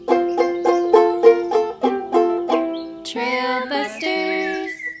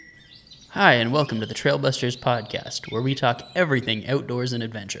Hi, and welcome to the Trailbusters podcast, where we talk everything outdoors and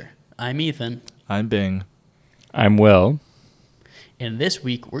adventure. I'm Ethan, I'm Bing. I'm Will. and this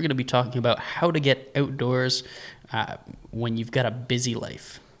week we're going to be talking about how to get outdoors when you've got a busy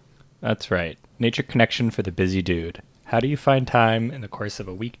life. That's right. Nature connection for the busy dude. How do you find time in the course of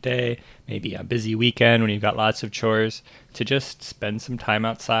a weekday, maybe a busy weekend when you've got lots of chores, to just spend some time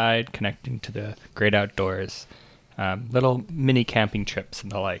outside connecting to the great outdoors? Little mini camping trips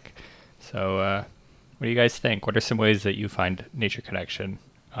and the like. So what do you guys think? What are some ways that you find nature connection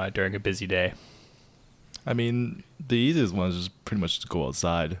during a busy day? I mean, the easiest one is just pretty much to go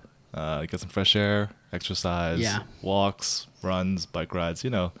outside, get some fresh air, exercise, walks, runs, bike rides,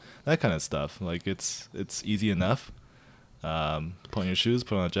 that kind of stuff. Like it's easy enough. Put on your shoes,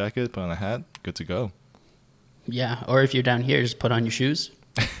 put on a jacket, put on a hat, good to go. Yeah, or if you're down here, just put on your shoes.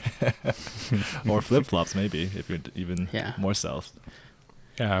 Or flip-flops maybe, if you're even more south.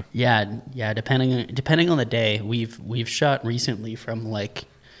 Yeah. Depending on the day, we've shot recently from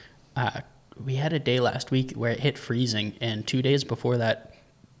we had a day last week where it hit freezing, and 2 days before that,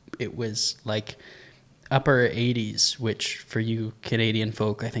 it was like upper 80s, which for you Canadian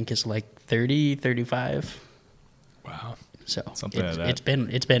folk, I think is like 30, 35. Wow. So something like that.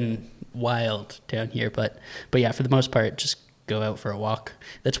 It's been wild down here, but yeah, for the most part, just go out for a walk.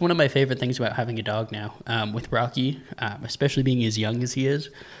 That's one of my favorite things about having a dog now. With Rocky, especially being as young as he is,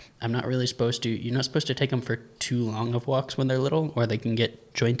 you're not supposed to take them for too long of walks when they're little, or they can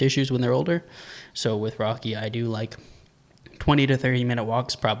get joint issues when they're older. So with Rocky, I do like 20 to 30 minute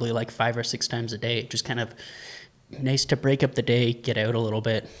walks, probably like 5 or 6 times a day. Just kind of nice to break up the day, get out a little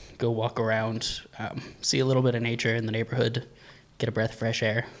bit, go walk around, see a little bit of nature in the neighborhood, get a breath of fresh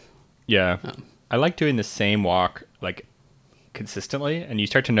air. Yeah. I like doing the same walk like consistently, and you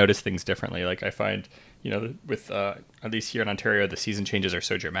start to notice things differently. Like I find, with at least here in Ontario, the season changes are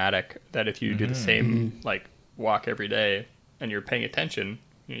so dramatic that if you do the same like walk every day and you're paying attention,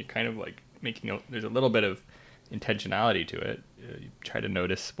 you're kind of like there's a little bit of intentionality to it. You try to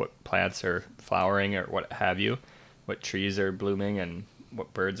notice what plants are flowering or what have you, what trees are blooming and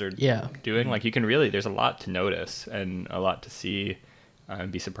what birds are doing. Like you can really, there's a lot to notice and a lot to see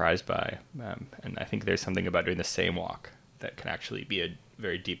and be surprised by. And I think there's something about doing the same walk that can actually be a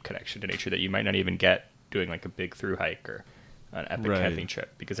very deep connection to nature that you might not even get doing like a big through hike or an epic camping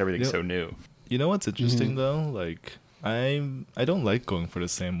trip, because everything's so new. You know what's interesting though? Like I don't like going for the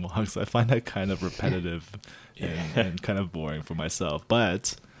same walks. I find that kind of repetitive and kind of boring for myself.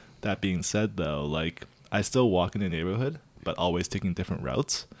 But that being said though, like I still walk in the neighborhood, but always taking different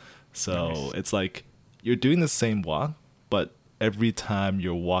routes. So It's like you're doing the same walk, but every time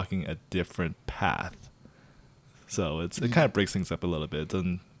you're walking a different path. So it kind of breaks things up a little bit. It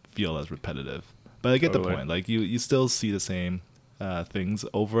doesn't feel as repetitive. But I get the point. Like you still see the same things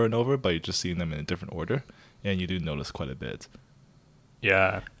over and over, but you're just seeing them in a different order, and you do notice quite a bit.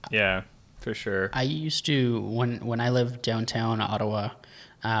 Yeah, for sure. I used to, when I lived downtown Ottawa,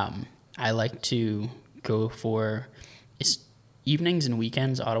 I like to go for evenings and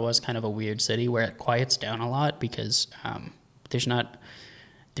weekends. Ottawa's kind of a weird city where it quiets down a lot because there's not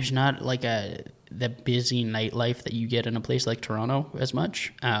like the busy nightlife that you get in a place like Toronto as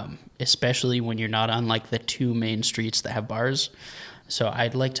much, especially when you're not on like the 2 main streets that have bars. So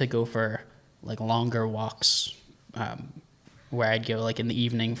I'd like to go for like longer walks, where I'd go like in the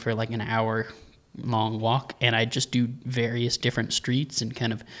evening for like an hour long walk, and I'd just do various different streets and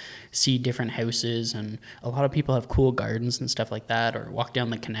kind of see different houses, and a lot of people have cool gardens and stuff like that, or walk down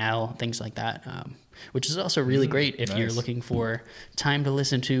the canal, things like that, which is also really great if you're looking for time to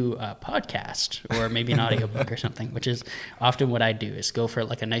listen to a podcast or maybe an audiobook or something, which is often what I do, is go for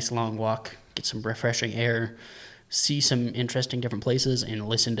like a nice long walk, get some refreshing air, see some interesting different places, and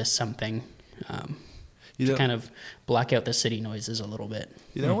listen to something to kind of block out the city noises a little bit.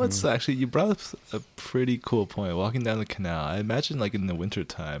 You know what's actually, you brought up a pretty cool point. Walking down the canal, I imagine like in the winter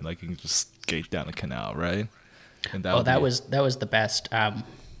time, like you can just skate down the canal, right? And that was the best.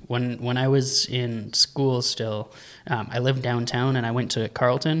 When I was in school still, I lived downtown and I went to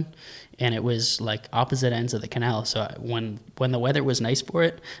Carleton, and it was like opposite ends of the canal. So when the weather was nice for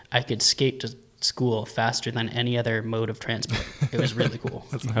it, I could skate to school faster than any other mode of transport. It was really cool.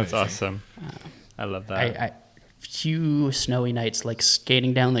 That's awesome. I love that. I few snowy nights, like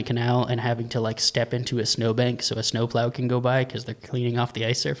skating down the canal and having to like step into a snowbank so a snowplow can go by because they're cleaning off the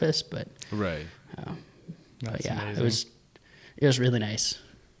ice surface. But That's yeah, amazing. It was really nice.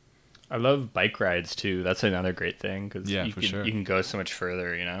 I love bike rides too. That's another great thing because you can go so much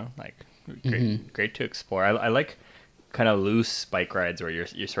further. Like great to explore. I like kind of loose bike rides where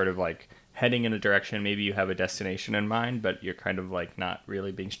you're sort of like heading in a direction. Maybe you have a destination in mind, but you're kind of like not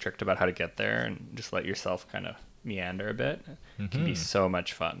really being strict about how to get there, and just let yourself kind of meander a bit. It can be so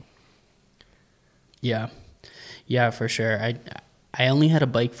much fun. Yeah, for sure. I only had a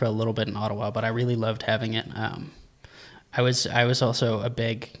bike for a little bit in Ottawa, but I really loved having it. I was also a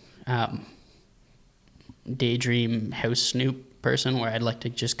big daydream house snoop person, where I'd like to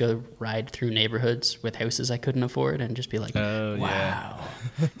just go ride through neighborhoods with houses I couldn't afford and just be like, wow,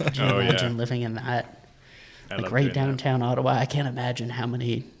 could you imagine living in that? Like right downtown Ottawa, I can't imagine how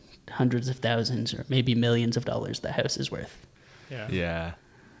many hundreds of thousands or maybe millions of dollars the house is worth. Yeah.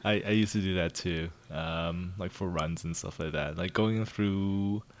 I used to do that too, like for runs and stuff like that. Like going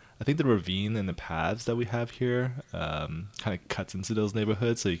through, I think the ravine and the paths that we have here kind of cuts into those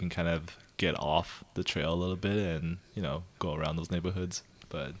neighborhoods, so you can kind of get off the trail a little bit and, go around those neighborhoods.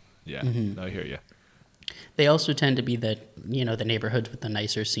 But yeah, I hear you. They also tend to be the neighborhoods with the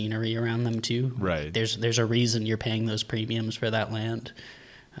nicer scenery around them too. Right. There's a reason you're paying those premiums for that land.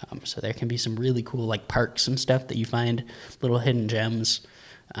 So there can be some really cool like parks and stuff that you find, little hidden gems.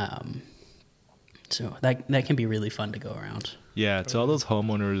 So that can be really fun to go around. Yeah, to all those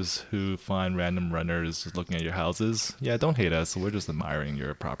homeowners who find random runners just looking at your houses, don't hate us. We're just admiring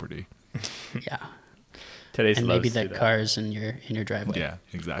your property. Yeah. Today's and maybe the cars in your driveway. Yeah,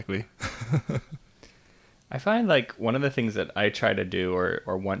 exactly. I find like one of the things that I try to do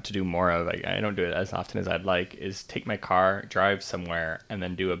or want to do more of, like I don't do it as often as I'd like, is take my car, drive somewhere, and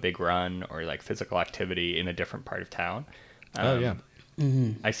then do a big run or like physical activity in a different part of town.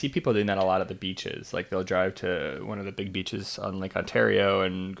 I see people doing that a lot at the beaches. Like they'll drive to one of the big beaches on Lake Ontario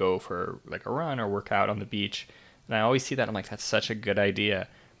and go for like a run or work out on the beach. And I always see that. I'm like, that's such a good idea.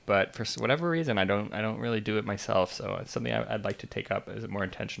 But for whatever reason, I don't really do it myself. So it's something I'd like to take up as a more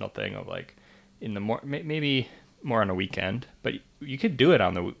intentional thing of like in the maybe more on a weekend. But you could do it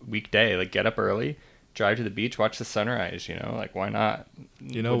on the weekday. Like get up early, drive to the beach, watch the sunrise. Like why not?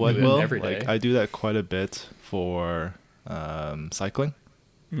 You know what? Well, like I do that quite a bit for cycling.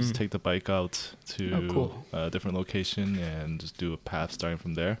 Just take the bike out to a different location and just do a path starting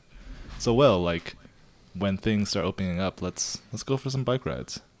from there. So like when things start opening up, let's go for some bike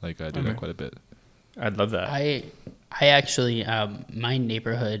rides. Like I do that quite a bit. I'd love that. I actually my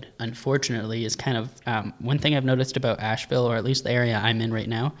neighborhood unfortunately is kind of one thing I've noticed about Asheville, or at least the area I'm in right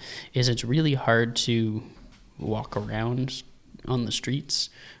now, is it's really hard to walk around on the streets.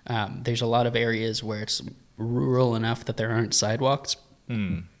 There's a lot of areas where it's rural enough that there aren't sidewalks,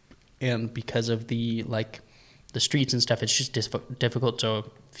 and because of the streets and stuff, it's just difficult to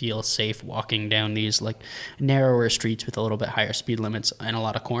feel safe walking down these like narrower streets with a little bit higher speed limits and a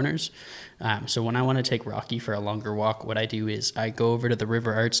lot of corners. So when I want to take Rocky for a longer walk, what I do is I go over to the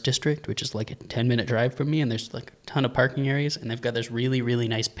River Arts District, which is like a 10-minute drive from me, and there's like a ton of parking areas, and they've got this really, really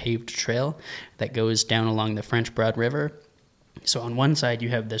nice paved trail that goes down along the French Broad River. So on one side you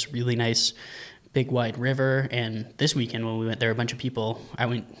have this really nice big wide river, and this weekend when we went, there were a bunch of people. I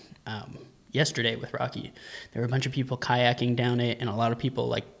went yesterday with Rocky. There were a bunch of people kayaking down it, and a lot of people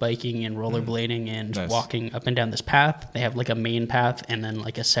like biking and rollerblading and walking up and down this path. They have like a main path and then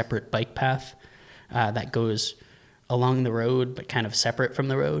like a separate bike path that goes along the road but kind of separate from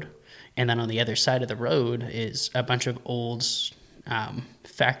the road. And then on the other side of the road is a bunch of old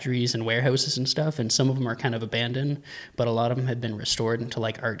factories and warehouses and stuff, and some of them are kind of abandoned, but a lot of them have been restored into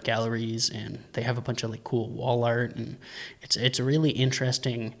like art galleries, and they have a bunch of like cool wall art, and it's a really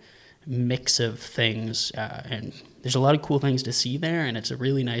interesting mix of things, and there's a lot of cool things to see there, and it's a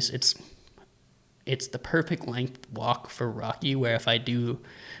really nice, it's the perfect length walk for Rocky, where if I do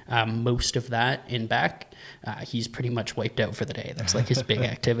most of that in back, he's pretty much wiped out for the day. That's like his big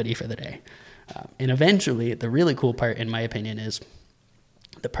activity for the day. And eventually, the really cool part, in my opinion, is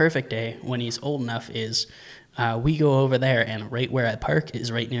the perfect day when he's old enough is we go over there, and right where I park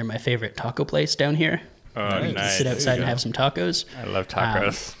is right near my favorite taco place down here. Oh, nice. Sit outside and have some tacos. I love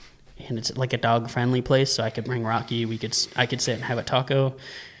tacos. And it's like a dog-friendly place, so I could bring Rocky. I could sit and have a taco,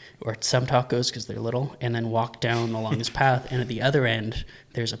 or some tacos because they're little, and then walk down along his path. And at the other end,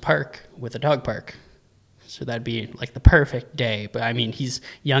 there's a park with a dog park. So that'd be like the perfect day. But I mean, he's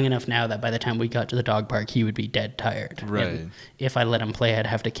young enough now that by the time we got to the dog park, he would be dead tired. Right. And if I let him play, I'd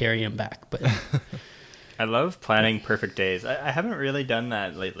have to carry him back. But I love planning perfect days. I haven't really done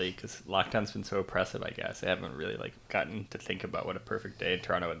that lately because lockdown's been so oppressive, I guess. I haven't really like gotten to think about what a perfect day in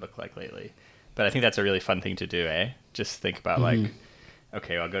Toronto would look like lately. But I think that's a really fun thing to do, eh? Just think about like,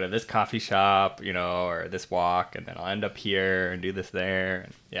 okay, I'll go to this coffee shop, or this walk, and then I'll end up here and do this there.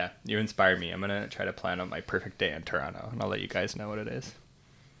 And yeah, you inspire me. I'm going to try to plan out my perfect day in Toronto, and I'll let you guys know what it is.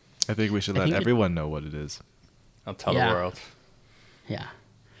 I think we should let everyone know what it is. I'll tell the world. Yeah.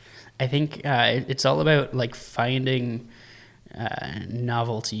 I think it's all about like finding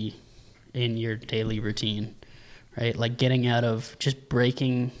novelty in your daily routine, right? Like getting out of just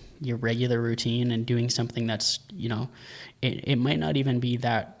breaking your regular routine and doing something that's, it might not even be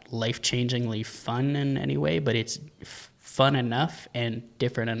that life-changingly fun in any way, but it's fun enough and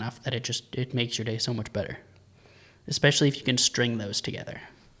different enough that it makes your day so much better, especially if you can string those together.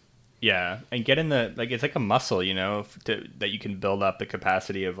 Yeah, and get in it's like a muscle, that you can build up the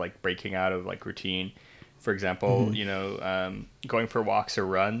capacity of like breaking out of like routine. For example, going for walks or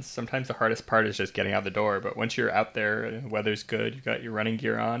runs. Sometimes the hardest part is just getting out the door. But once you're out there and the weather's good, you've got your running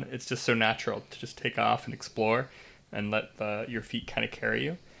gear on, it's just so natural to just take off and explore and let your feet kind of carry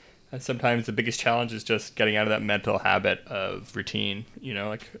you. And sometimes the biggest challenge is just getting out of that mental habit of routine.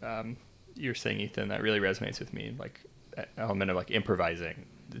 You're saying, Ethan, that really resonates with me. Like that element of like improvising.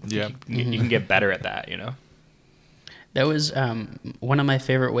 Yeah. You can get better at that, That was one of my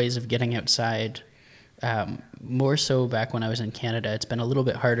favorite ways of getting outside. More so back when I was in Canada. It's been a little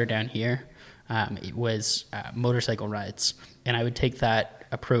bit harder down here. It was motorcycle rides. And I would take that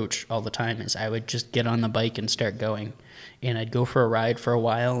approach all the time is I would just get on the bike and start going. And I'd go for a ride for a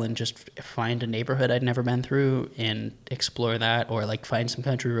while and just find a neighborhood I'd never been through and explore that, or like find some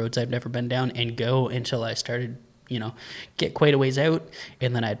country roads I've never been down and go until I started, get quite a ways out.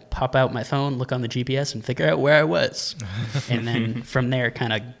 And then I'd pop out my phone, look on the GPS and figure out where I was. And then from there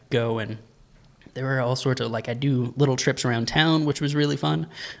kind of go, and there were all sorts of, I'd do little trips around town, which was really fun.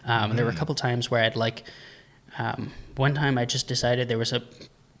 There were a couple times where I'd one time I just decided there was a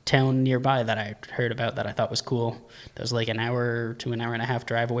town nearby that I heard about that I thought was cool. That was like an hour to an hour and a half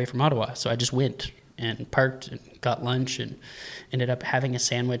drive away from Ottawa. So I just went and parked and got lunch and ended up having a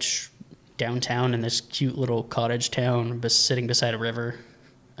sandwich downtown in this cute little cottage town sitting beside a river.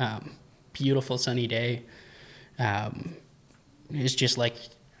 Beautiful sunny day. It was just like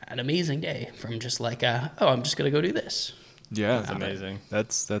an amazing day from just I'm just going to go do this. Yeah. That's amazing.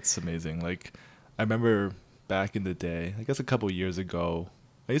 That's amazing. Like, I remember back in the day, I guess a couple years ago,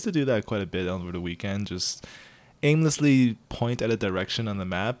 I used to do that quite a bit over the weekend, just aimlessly point at a direction on the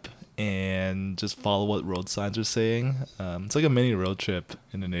map and just follow what road signs are saying. It's like a mini road trip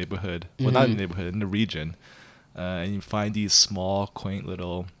in the neighborhood. Well, not in the neighborhood, in the region. And you find these small, quaint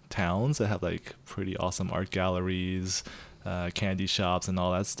little towns that have like pretty awesome art galleries, candy shops and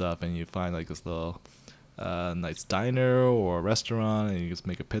all that stuff. And you find like this little nice diner or restaurant and you just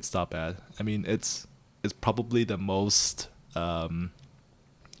make a pit stop at. I mean, it's probably the most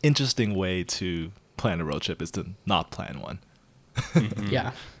interesting way to plan a road trip is to not plan one.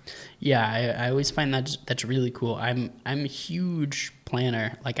 Yeah, I always find that's really cool. I'm a huge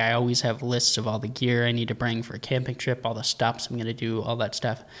planner. Like, I always have lists of all the gear I need to bring for a camping trip, all the stops I'm going to do, all that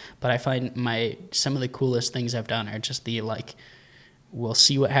stuff. But I find some of the coolest things I've done are just we'll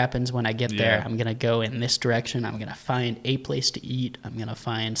see what happens when I get there. I'm going to go in this direction. I'm going to find a place to eat. I'm going to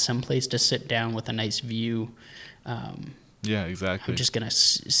find some place to sit down with a nice view. Yeah, exactly. I'm just going to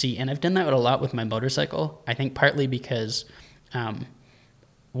see. And I've done that a lot with my motorcycle. I think partly because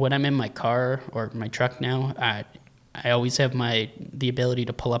when I'm in my car or my truck now, I always have the ability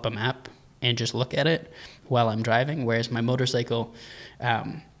to pull up a map and just look at it while I'm driving. Whereas my motorcycle,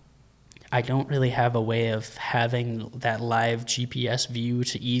 I don't really have a way of having that live GPS view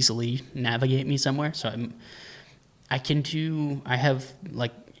to easily navigate me somewhere. So I have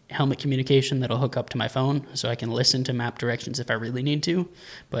like helmet communication that'll hook up to my phone so I can listen to map directions if I really need to.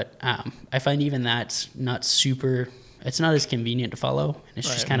 But I find even that's it's not as convenient to follow. And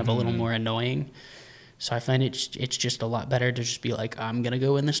it's just kind of a little more annoying. So I find it's just a lot better to just be like, I'm going to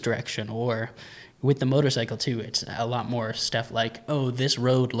go in this direction. Or with the motorcycle too, it's a lot more stuff like, oh, this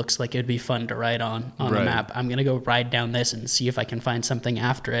road looks like it'd be fun to ride on the map. I'm going to go ride down this and see if I can find something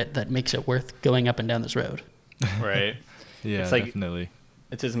after it that makes it worth going up and down this road. Right. Yeah, it's definitely.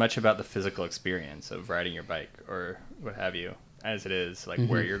 It's as much about the physical experience of riding your bike or what have you as it is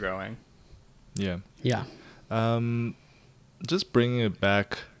where you're going. Yeah. Yeah. Just bringing it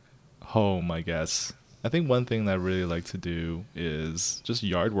back home, I guess. I think one thing that I really like to do is just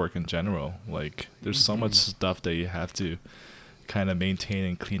yard work in general. Like, there's so much stuff that you have to kind of maintain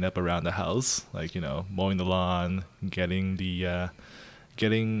and clean up around the house. Like, mowing the lawn, getting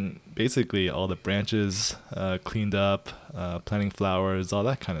basically all the branches cleaned up, planting flowers, all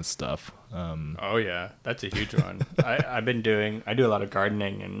that kind of stuff. Oh yeah, that's a huge one. I do a lot of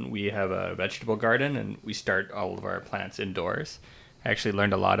gardening, and we have a vegetable garden, and we start all of our plants indoors. I actually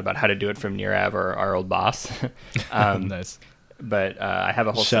learned a lot about how to do it from Nirav, or our old boss. Nice. But I have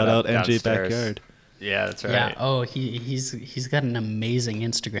a whole shout out setup NJ downstairs. Backyard. Yeah, that's right. Yeah. Oh, he's got an amazing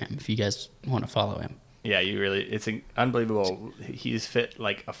Instagram if you guys want to follow him. Yeah, it's unbelievable. He's fit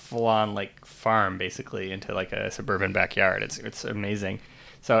like a full-on like farm basically into like a suburban backyard. It's amazing.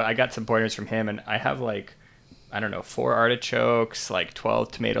 So I got some pointers from him, and I have like, I don't know, 4 artichokes, like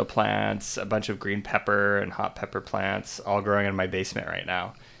 12 tomato plants, a bunch of green pepper and hot pepper plants, all growing in my basement right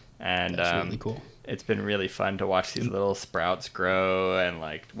now. And That's really cool. It's been really fun to watch these little sprouts grow and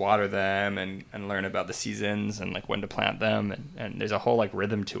like water them and learn about the seasons and like when to plant them. And there's a whole like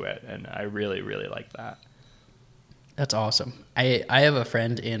rhythm to it. And I really, really like that. That's awesome. I have a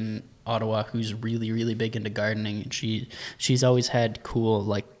friend in Ottawa who's really, really big into gardening. And she's always had cool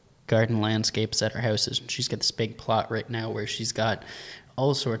like garden landscapes at her houses. And she's got this big plot right now where she's got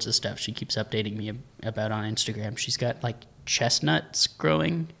all sorts of stuff she keeps updating me about on Instagram. She's got like chestnuts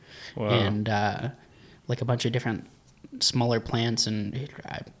growing. Wow. And like a bunch of different smaller plants, and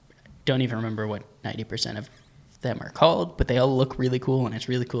I don't even remember what 90% of them are called, but they all look really cool, and it's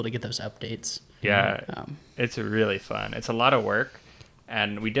really cool to get those updates. Yeah, it's really fun. It's a lot of work,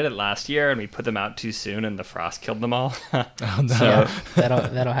 and we did it last year, and we put them out too soon, and the frost killed them all. Oh, no. So yeah,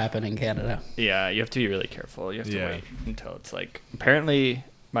 that'll happen in Canada. Yeah, you have to be really careful. You have to wait until it's like, apparently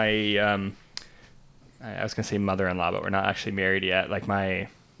my I was gonna say mother-in-law, but we're not actually married yet. Like my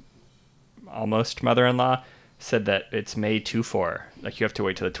almost mother-in-law said that it's May 24. Like you have to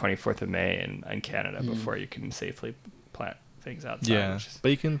wait till the 24th of May in Canada before you can safely plant things outside. Yeah,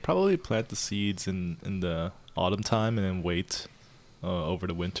 but you can probably plant the seeds in the autumn time and then wait over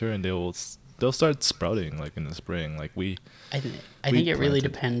the winter, and they'll start sprouting like in the spring. Like I think it really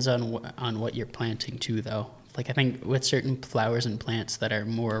depends on what you're planting too, though. Like I think with certain flowers and plants that are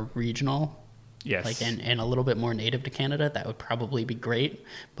more regional. Yes. Like and a little bit more native to Canada, that would probably be great.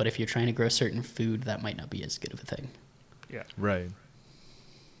 But if you're trying to grow certain food, that might not be as good of a thing. Yeah. Right.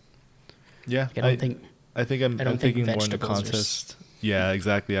 Yeah. Like I'm thinking more in the context. Yeah,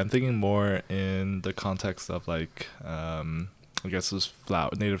 exactly. I'm thinking more in the context of like I guess those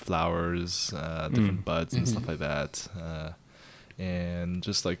native flowers, different buds and stuff like that, and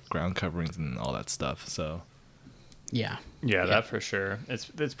just like ground coverings and all that stuff. So. Yeah. Yeah, that for sure.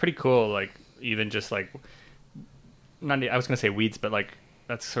 It's pretty cool. Like. Even just like, I was gonna say weeds, but like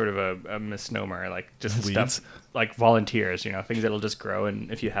that's sort of a misnomer. Like just stuff like volunteers, things that'll just grow,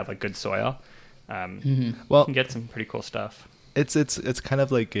 and if you have like good soil, well, you can get some pretty cool stuff. It's kind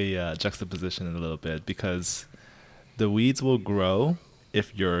of like a juxtaposition in a little bit, because the weeds will grow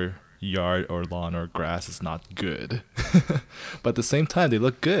if your yard or lawn or grass is not good, but at the same time they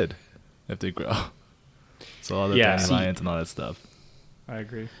look good if they grow. So all the dandelions and all that stuff. I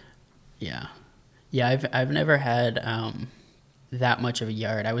agree. Yeah. I've never had that much of a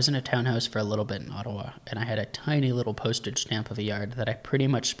yard. I was in a townhouse for a little bit in Ottawa, and I had a tiny little postage stamp of a yard that I pretty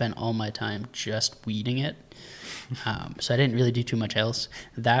much spent all my time just weeding it. So I didn't really do too much else.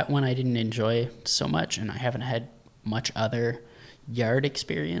 That one I didn't enjoy so much, and I haven't had much other yard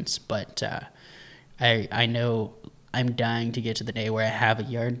experience. But I know I'm dying to get to the day where I have a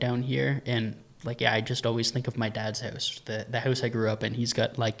yard down here, and. I just always think of my dad's house, the house I grew up in. He's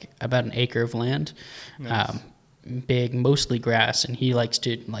got like about an acre of land, nice. Big, mostly grass, and he likes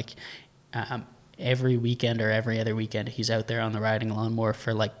to every weekend or every other weekend he's out there on the riding lawnmower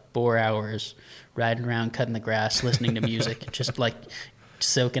for like 4 hours, riding around, cutting the grass, listening to music, just like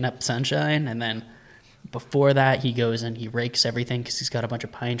soaking up sunshine. And then before that, he goes and he rakes everything because he's got a bunch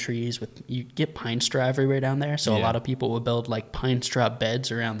of pine trees. You get pine straw everywhere down there, so a lot of people will build like pine straw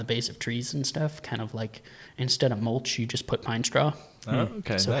beds around the base of trees and stuff. Kind of like instead of mulch, you just put pine straw. Oh,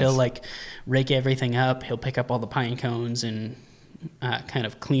 okay. So nice. he'll like rake everything up. He'll pick up all the pine cones and kind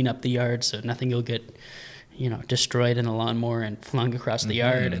of clean up the yard so nothing will get destroyed in the lawnmower and flung across the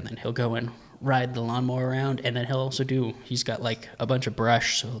yard. And then he'll go and ride the lawnmower around, and then he's got like a bunch of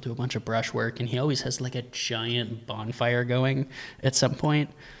brush, so he'll do a bunch of brush work, and he always has like a giant bonfire going at some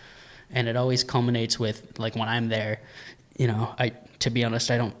point, and it always culminates with like when I'm there, to be honest,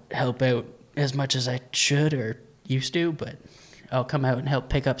 I don't help out as much as I should or used to, but I'll come out and help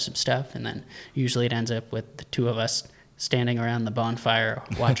pick up some stuff, and then usually it ends up with the two of us standing around the bonfire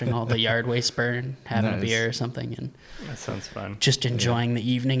watching all the yard waste burn, having a beer or something, and that sounds fun. Just enjoying the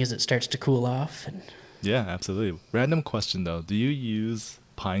evening as it starts to cool off. And yeah, absolutely. Random question though: do you use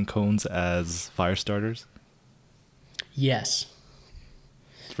pine cones as fire starters? Yes.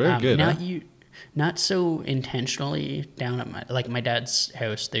 It's very good. Not so intentionally down at my dad's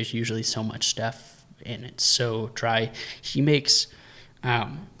house. There's usually so much stuff and it's so dry. He makes.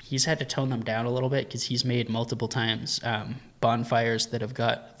 He's had to tone them down a little bit because he's made multiple times bonfires that have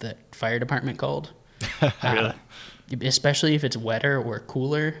got the fire department called. Really? Especially if it's wetter or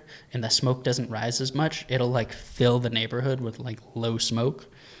cooler and the smoke doesn't rise as much, it'll like fill the neighborhood with like low smoke.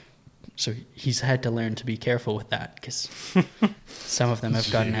 So he's had to learn to be careful with that because some of them have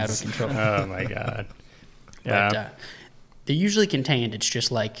gotten out of control. Oh my god. But Yeah. they're usually contained. It's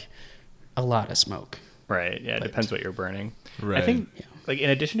just like a lot of smoke. Right. Yeah. It But- depends what you're burning. Right. I think, like, in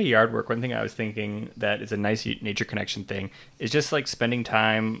addition to yard work, one thing I was thinking that is a nice nature connection thing is just like spending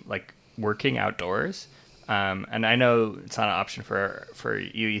time like working outdoors. And I know it's not an option for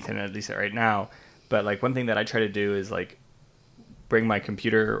you, Ethan, at least right now. But like one thing that I try to do is like bring my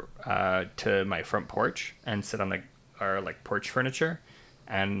computer to my front porch and sit on our like porch furniture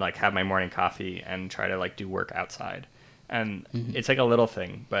and like have my morning coffee and try to like do work outside. And it's like a little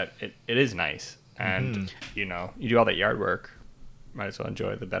thing, but it is nice. And you know, you do all that yard work, might as well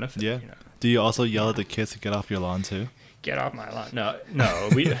enjoy the benefit. Yeah. You know? Do you also yell at the kids to get off your lawn too? Get off my lawn. No,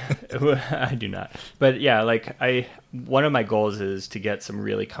 we I do not. But yeah, like one of my goals is to get some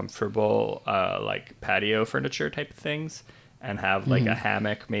really comfortable like patio furniture type of things and have like a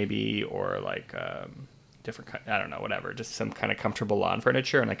hammock maybe or like different I don't know, whatever, just some kind of comfortable lawn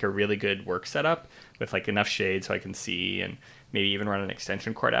furniture and like a really good work setup with like enough shade so I can see and maybe even run an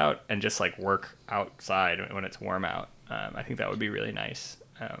extension cord out and just like work outside when it's warm out. I think that would be really nice.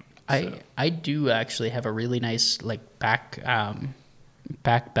 I do actually have a really nice like back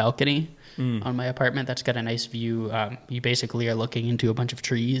balcony on my apartment that's got a nice view. You basically are looking into a bunch of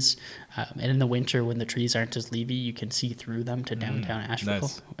trees, and in the winter when the trees aren't as leafy, you can see through them to downtown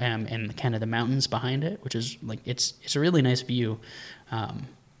Asheville, nice. And kind of the mountains behind it, which is like it's a really nice view.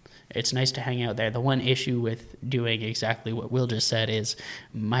 It's nice to hang out there. The one issue with doing exactly what Will just said is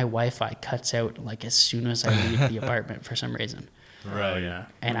my Wi-Fi cuts out like as soon as I leave the apartment for some reason. Right. Oh, yeah.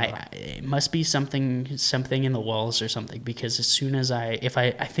 And it must be something in the walls or something, because as soon as I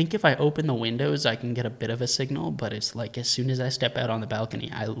think if I open the windows, I can get a bit of a signal, but it's like as soon as I step out on the balcony,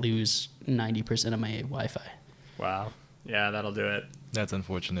 I lose 90% of my Wi-Fi. Wow. Yeah, that'll do it. That's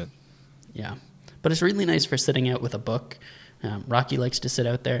unfortunate. Yeah. But it's really nice for sitting out with a book. Rocky likes to sit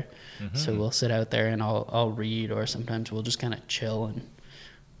out there, so we'll sit out there and I'll read, or sometimes we'll just kind of chill and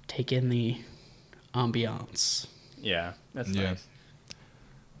take in the ambiance. Yeah, that's Yeah.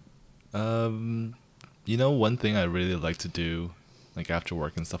 nice. You know, one thing I really like to do, like after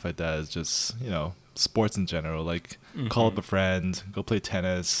work and stuff like that, is just, you know, sports in general. Like call up a friend, go play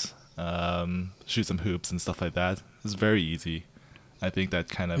tennis, shoot some hoops and stuff like that. It's very easy. I think that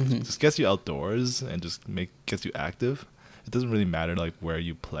kind of just gets you outdoors and just gets you active. It doesn't really matter like where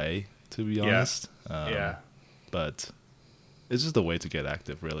you play, to be honest. Yeah. But it's just a way to get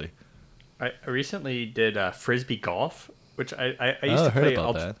active, really. I recently did frisbee golf, which I used to heard play.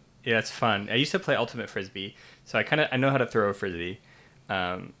 about that. Yeah, it's fun. I used to play ultimate frisbee, so I know how to throw a frisbee.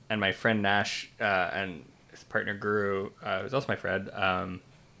 And my friend Nash and his partner Guru, who's also my friend,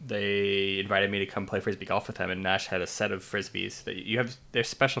 they invited me to come play frisbee golf with them. And Nash had a set of frisbees that you have. They're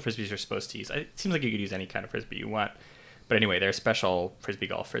special frisbees you're supposed to use. It seems like you could use any kind of frisbee you want, but anyway, they're special frisbee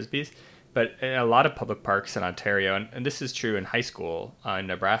golf frisbees. But in a lot of public parks in Ontario, and this is true in high school in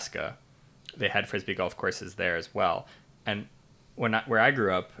Nebraska, they had frisbee golf courses there as well. And where I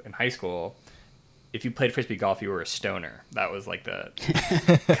grew up in high school, if you played frisbee golf, you were a stoner. That was like the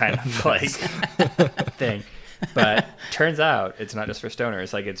kind of like thing. But turns out it's not just for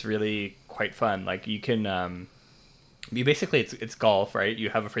stoners. Like it's really quite fun. Like you can, you basically it's golf, right? You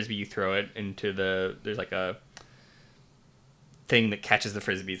have a frisbee, you throw it into there's like a thing that catches the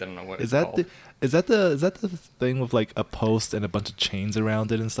frisbees. I don't know what it's called. Is that the thing with like a post and a bunch of chains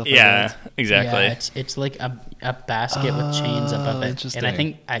around it and stuff like Yeah, that? exactly. Yeah, it's like a basket with chains above it. Interesting. And I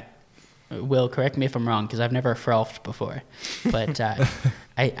think Will, correct me if I'm wrong, because I've never frolfed before, but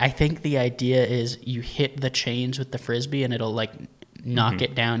I think the idea is you hit the chains with the frisbee and it'll like knock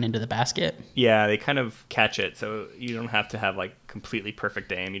it down into the basket. Yeah, they kind of catch it, so you don't have to have like completely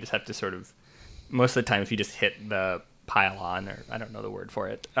perfect aim. You just have to sort of, most of the time, if you just hit the pylon, or I don't know the word for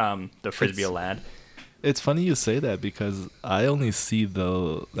it, the frisbee will land. It's funny you say that because I only see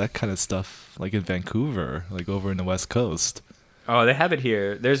that kind of stuff like in Vancouver, like over in the West Coast. Oh, they have it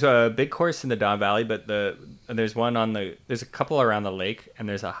here. There's a big course in the Don Valley, but there's a couple around the lake, and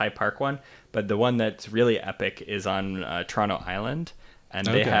there's a High Park one. But the one that's really epic is on Toronto Island, and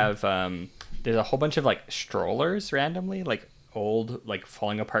they have there's a whole bunch of like strollers randomly, like old like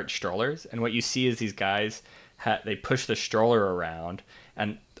falling apart strollers, and what you see is these guys they push the stroller around,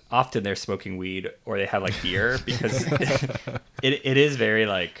 and often they're smoking weed or they have like beer because it is very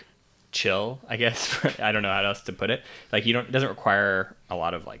like chill, I guess. I don't know how else to put it. Like it doesn't require a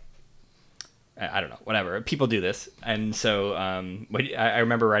lot of like, I don't know, whatever. People do this. And so I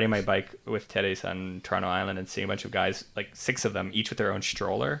remember riding my bike with Teddy's on Toronto Island and seeing a bunch of guys, like 6 of them, each with their own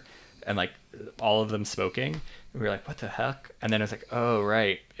stroller, and like all of them smoking. And we were like, what the heck? And then it's like, oh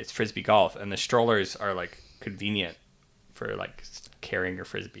right, it's frisbee golf, and the strollers are like convenient for like carrying your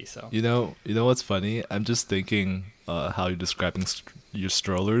frisbee. So You know what's funny? I'm just thinking how you're describing your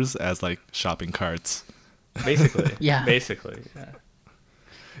strollers as like shopping carts. basically, Yeah. basically, yeah.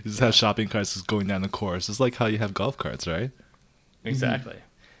 You just have shopping carts just going down the course. It's like how you have golf carts, right? Exactly.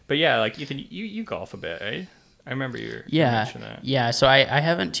 But yeah, like Ethan, you golf a bit, right? I remember you Yeah, mentioned that. yeah. So I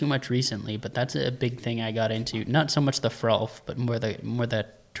haven't too much recently, but that's a big thing I got into. Not so much the frolf, but more the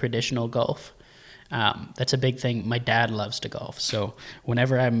traditional golf. That's a big thing. My dad loves to golf, so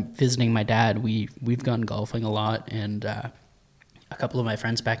whenever I'm visiting my dad, we've gone golfing a lot, and a couple of my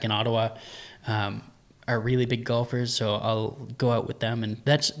friends back in Ottawa are really big golfers, so I'll go out with them, and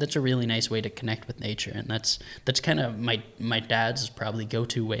that's a really nice way to connect with nature, and that's kind of my dad's probably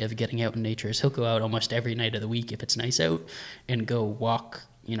go-to way of getting out in nature. Is he'll go out almost every night of the week if it's nice out, and go walk.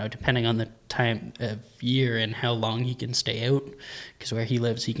 Depending on the time of year and how long he can stay out, because where he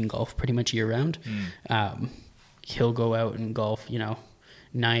lives, he can golf pretty much year round. He'll go out and golf,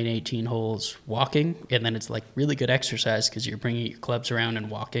 18 holes walking, and then it's like really good exercise because you're bringing your clubs around and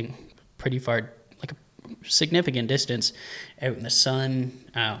walking pretty far, like a significant distance out in the sun.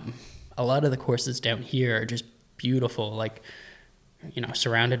 A lot of the courses down here are just beautiful, like,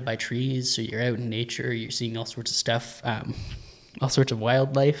 surrounded by trees. So you're out in nature, you're seeing all sorts of stuff, all sorts of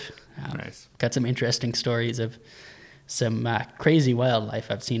wildlife. Nice. Got some interesting stories of some crazy wildlife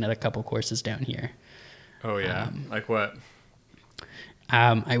I've seen at a couple courses down here. Oh yeah, like what?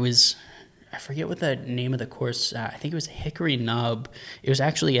 I forget what the name of the course. I think it was Hickory Knob. It was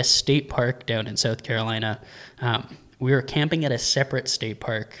actually a state park down in South Carolina. We were camping at a separate state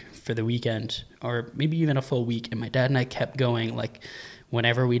park for the weekend, or maybe even a full week. And my dad and I kept going. Like,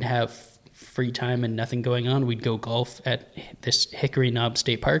 whenever we'd have free time and nothing going on, we'd go golf at this Hickory Knob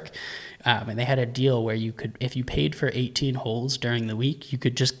State Park. And they had a deal where you could, if you paid for 18 holes during the week, you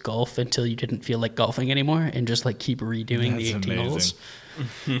could just golf until you didn't feel like golfing anymore, and just like keep redoing the 18 holes.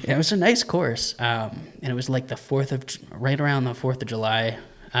 It was a nice course, and it was like right around the 4th of July.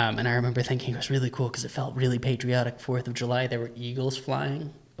 And I remember thinking it was really cool because it felt really patriotic. 4th of July, there were eagles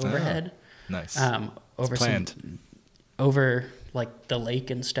flying overhead. Nice. Over like the lake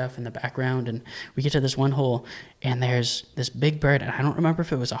and stuff in the background, and we get to this one hole, and there's this big bird, and I don't remember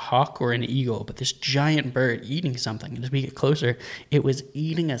if it was a hawk or an eagle, but this giant bird eating something. And as we get closer, it was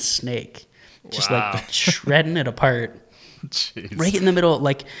eating a snake, just like shredding it apart. Jeez. Right in the middle,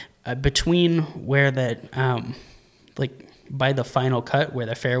 like between where that, like by the final cut where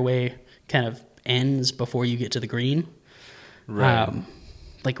the fairway kind of ends before you get to the green. Right.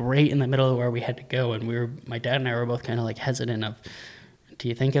 Like right in the middle of where we had to go, and my dad and I were both kind of like hesitant of, do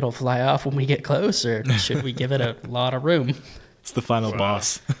you think it'll fly off when we get close, or should we give it a lot of room? It's the final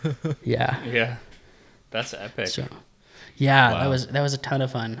boss. Yeah. Yeah, that's epic. So, yeah, Wow. that was a ton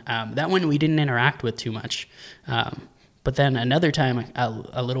of fun. That one we didn't interact with too much, but then another time,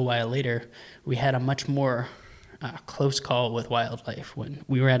 a little while later, we had a much more close call with wildlife when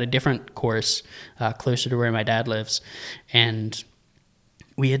we were at a different course closer to where my dad lives, and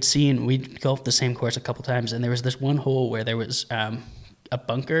we'd golfed the same course a couple times, and there was this one hole where there was a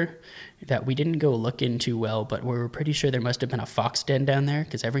bunker that we didn't go look into well, but we were pretty sure there must have been a fox den down there,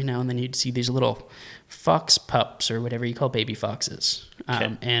 because every now and then you'd see these little fox pups, or whatever you call baby foxes,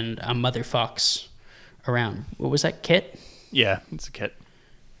 and a mother fox around. What was that, kit? Yeah, it's a kit.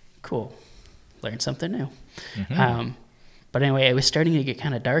 Cool. Learned something new. Mm-hmm. But anyway, it was starting to get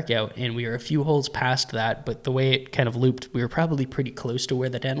kind of dark out, and we were a few holes past that, but the way it kind of looped, we were probably pretty close to where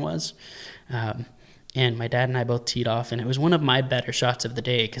the den was. And my dad and I both teed off, and it was one of my better shots of the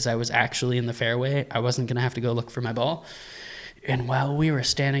day because I was actually in the fairway. I wasn't going to have to go look for my ball. And while we were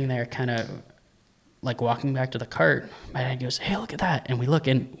standing there kind of like walking back to the cart, my dad goes, "Hey, look at that." And we look,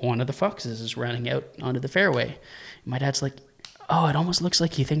 and one of the foxes is running out onto the fairway. And my dad's like, "Oh, it almost looks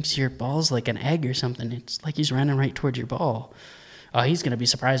like he thinks your ball's like an egg or something. It's like he's running right towards your ball. Oh, he's going to be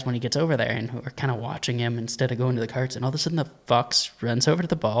surprised when he gets over there." And we're kind of watching him instead of going to the carts. And all of a sudden the fox runs over to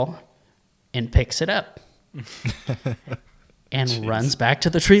the ball and picks it up and runs back to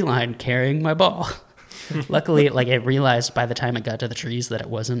the tree line carrying my ball. Luckily, like, it realized by the time it got to the trees that it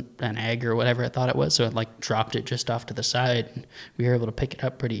wasn't an egg or whatever it thought it was. So it like dropped it just off to the side. We were able to pick it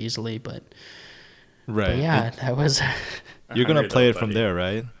up pretty easily, but yeah, that was... You're going to play it from there,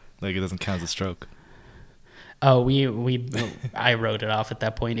 right? Like, it doesn't count as a stroke. Oh, I wrote it off at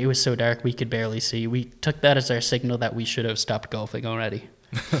that point. It was so dark we could barely see. We took that as our signal that we should have stopped golfing already.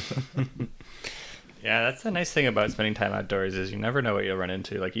 Yeah, that's the nice thing about spending time outdoors is you never know what you'll run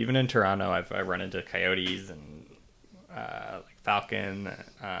into. Like, even in Toronto, I've run into coyotes and like falcon.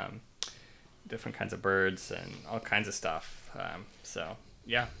 different kinds of birds and all kinds of stuff. So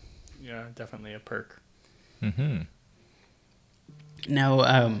yeah, definitely a perk. Mm-hmm.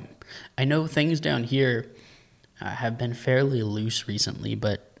 Now, I know things down here have been fairly loose recently,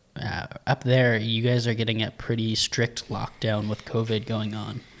 but up there, you guys are getting a pretty strict lockdown with COVID going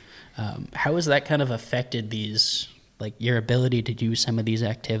on. How has that kind of affected these, like your ability to do some of these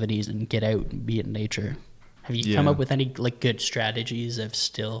activities and get out and be in nature? Have you come up with any like good strategies of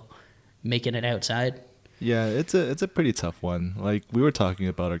still making it outside? Yeah, it's a pretty tough one. Like we were talking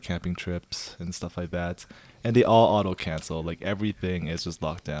about our camping trips and stuff like that, and they all auto cancel. Like everything is just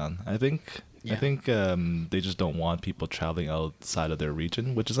locked down. I think they just don't want people traveling outside of their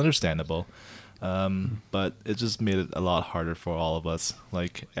region, which is understandable. But it just made it a lot harder for all of us.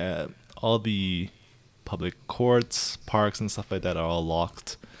 Like all the public courts, parks, and stuff like that are all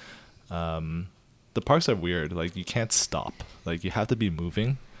locked. The parks are weird. Like you can't stop. Like you have to be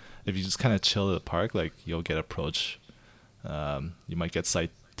moving. If you just kind of chill at the park, like you'll get approached. You might get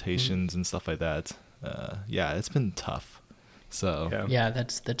citations and stuff like that. Yeah, it's been tough. So yeah,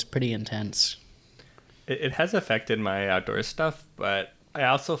 that's pretty intense. It has affected my outdoor stuff, but I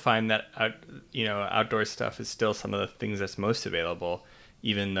also find that outdoor stuff is still some of the things that's most available,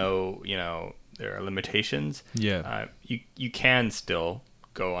 even though there are limitations. Yeah, you can still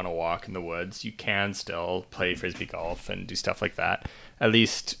go on a walk in the woods. You can still play frisbee golf and do stuff like that. At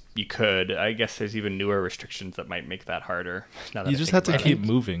least you could. I guess there's even newer restrictions that might make that harder. You just have to keep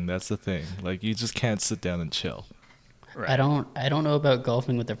moving. That's the thing. Like you just can't sit down and chill. Right. I don't know about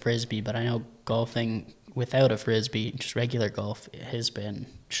golfing with a frisbee, but I know golfing without a frisbee, just regular golf, has been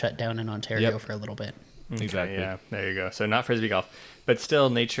shut down in Ontario for a little bit. Okay, Exactly. Yeah, there you go. So not frisbee golf, but still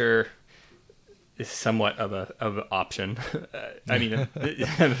nature is somewhat of an option. I mean,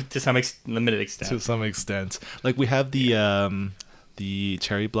 to some limited extent. To some extent, like we have the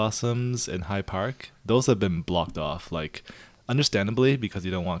cherry blossoms in High Park. Those have been blocked off. Like, understandably, because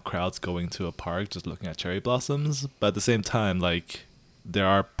you don't want crowds going to a park just looking at cherry blossoms. But at the same time, like there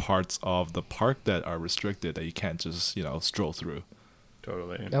are parts of the park that are restricted that you can't just stroll through.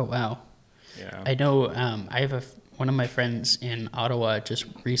 Totally. Oh wow. Yeah. I know. I have one of my friends in Ottawa just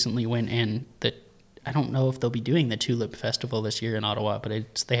recently went in. I don't know if they'll be doing the Tulip Festival this year in Ottawa, but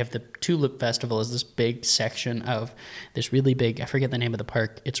they have the Tulip Festival as this big section of this really big, I forget the name of the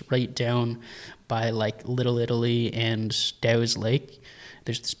park. It's right down by like Little Italy and Dow's Lake.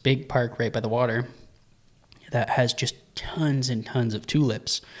 There's this big park right by the water that has just tons and tons of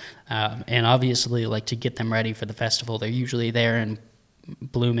tulips. And obviously, like to get them ready for the festival, they're usually there and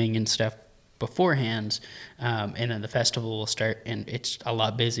blooming and stuff beforehand, and then the festival will start and it's a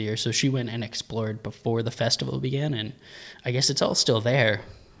lot busier. So she went and explored before the festival began, and I guess it's all still there.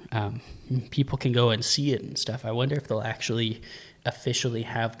 People can go and see it and stuff. I wonder if they'll actually officially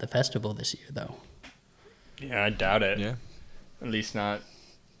have the festival this year though. Yeah, I doubt it. Yeah, At least not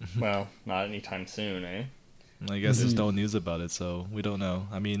anytime soon, eh? I guess there's no news about it, so we don't know.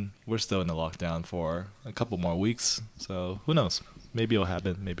 I mean, we're still in a lockdown for a couple more weeks, so who knows? Maybe it'll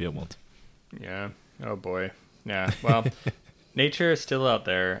happen, maybe it won't. Yeah. Oh boy. Yeah. Well, nature is still out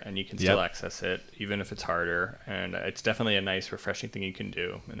there, and you can still access it, even if it's harder. And it's definitely a nice, refreshing thing you can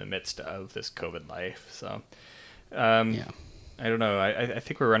do in the midst of this COVID life. So, I don't know. I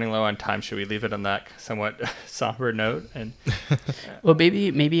think we're running low on time. Should we leave it on that somewhat somber note? And well,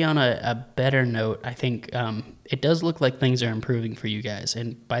 maybe on a better note, I think it does look like things are improving for you guys.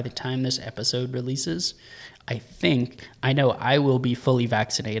 And by the time this episode releases, I know I will be fully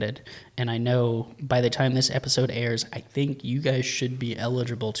vaccinated, and I know by the time this episode airs, I think you guys should be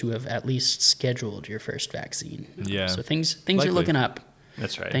eligible to have at least scheduled your first vaccine. Yeah. So things are looking up.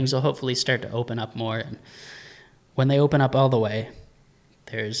 that's right. Things will hopefully start to open up more, and when they open up all the way,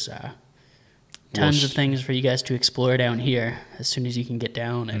 there's tons of things for you guys to explore down here as soon as you can get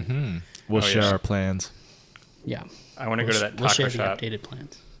down. And We'll share our plans. yeah, I want to go to that we'll taco share shop. the updated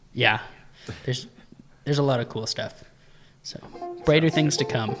plans. Yeah, there's a lot of cool stuff. So brighter things to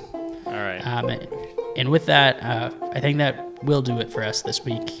come. All right. And with that, I think that will do it for us this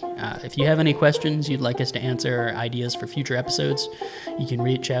week. If you have any questions you'd like us to answer or ideas for future episodes, you can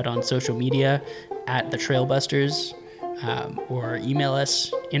reach out on social media at The Trailbusters, or email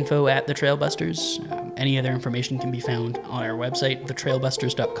us info@thetrailbusters. Any other information can be found on our website,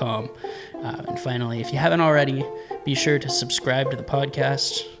 thetrailbusters.com. And finally, if you haven't already, be sure to subscribe to the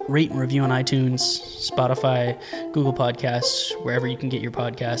podcast, rate and review on iTunes, Spotify, Google Podcasts, wherever you can get your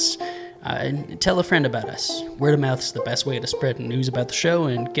podcasts. And tell a friend about us. Word of mouth is the best way to spread news about the show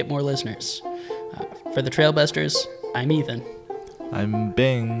and get more listeners. For the Trailbusters, I'm Ethan. I'm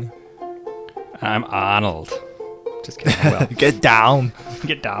Bing. I'm Arnold. Just kidding. Well, Get down.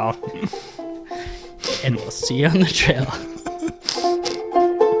 get down. and we'll see you on the trail.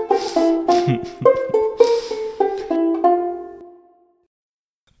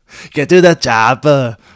 Get to the job.